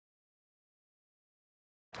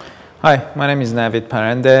Hi, my name is Navid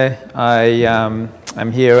Parande.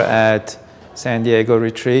 I'm here at San Diego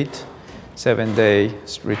retreat, 7-day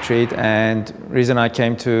retreat, and reason I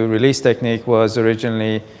came to Release Technique was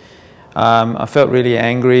originally I felt really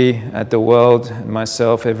angry at the world,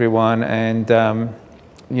 myself, everyone, and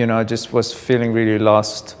I just was feeling really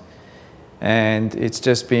lost. And it's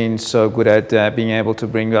just been so good at being able to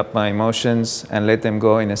bring up my emotions and let them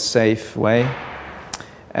go in a safe way.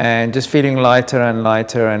 And just feeling lighter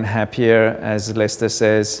and happier, as Lester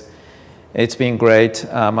says. It's been great.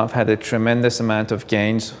 I've had a tremendous amount of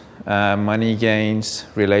gains, money gains,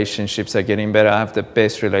 relationships are getting better. I have the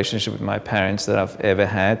best relationship with my parents that I've ever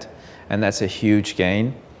had, and that's a huge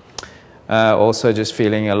gain. Also just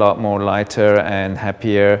feeling a lot more lighter and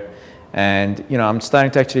happier. And I'm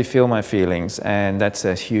starting to actually feel my feelings, and that's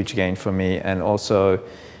a huge gain for me. And also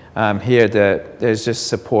here there's just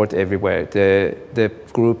support everywhere. The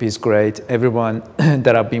group is great. Everyone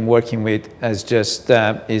that I've been working with is just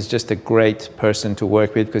a great person to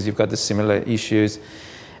work with, because you've got the similar issues.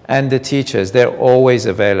 And the teachers, they're always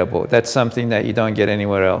available. That's something that you don't get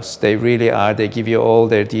anywhere else. They really are. They give you all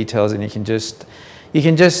their details, and you can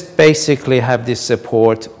just basically have this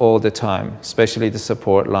support all the time, especially the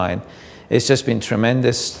support line. It's just been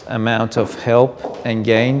tremendous amount of help and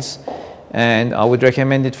gains. And I would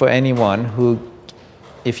recommend it for anyone who,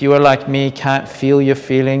 if you are like me, can't feel your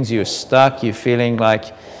feelings, you're stuck, you're feeling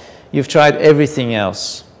like you've tried everything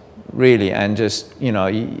else, really, and just,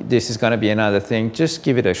 this is going to be another thing, just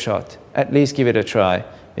give it a shot. At least give it a try,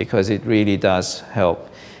 because it really does help.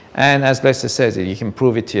 And as Lester says, you can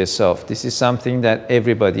prove it to yourself. This is something that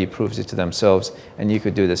everybody proves it to themselves, and you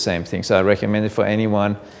could do the same thing. So I recommend it for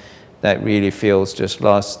anyone that really feels just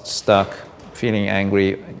lost, stuck, feeling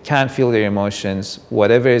angry, can't feel their emotions,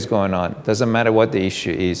 whatever is going on, doesn't matter what the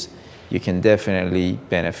issue is, you can definitely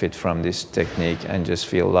benefit from this technique and just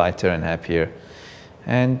feel lighter and happier.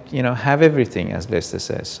 And, have everything, as Lester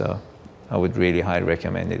says. So I would really highly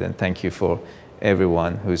recommend it. And thank you for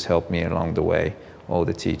everyone who's helped me along the way, all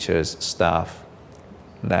the teachers, staff,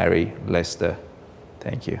 Larry, Lester,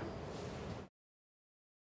 thank you.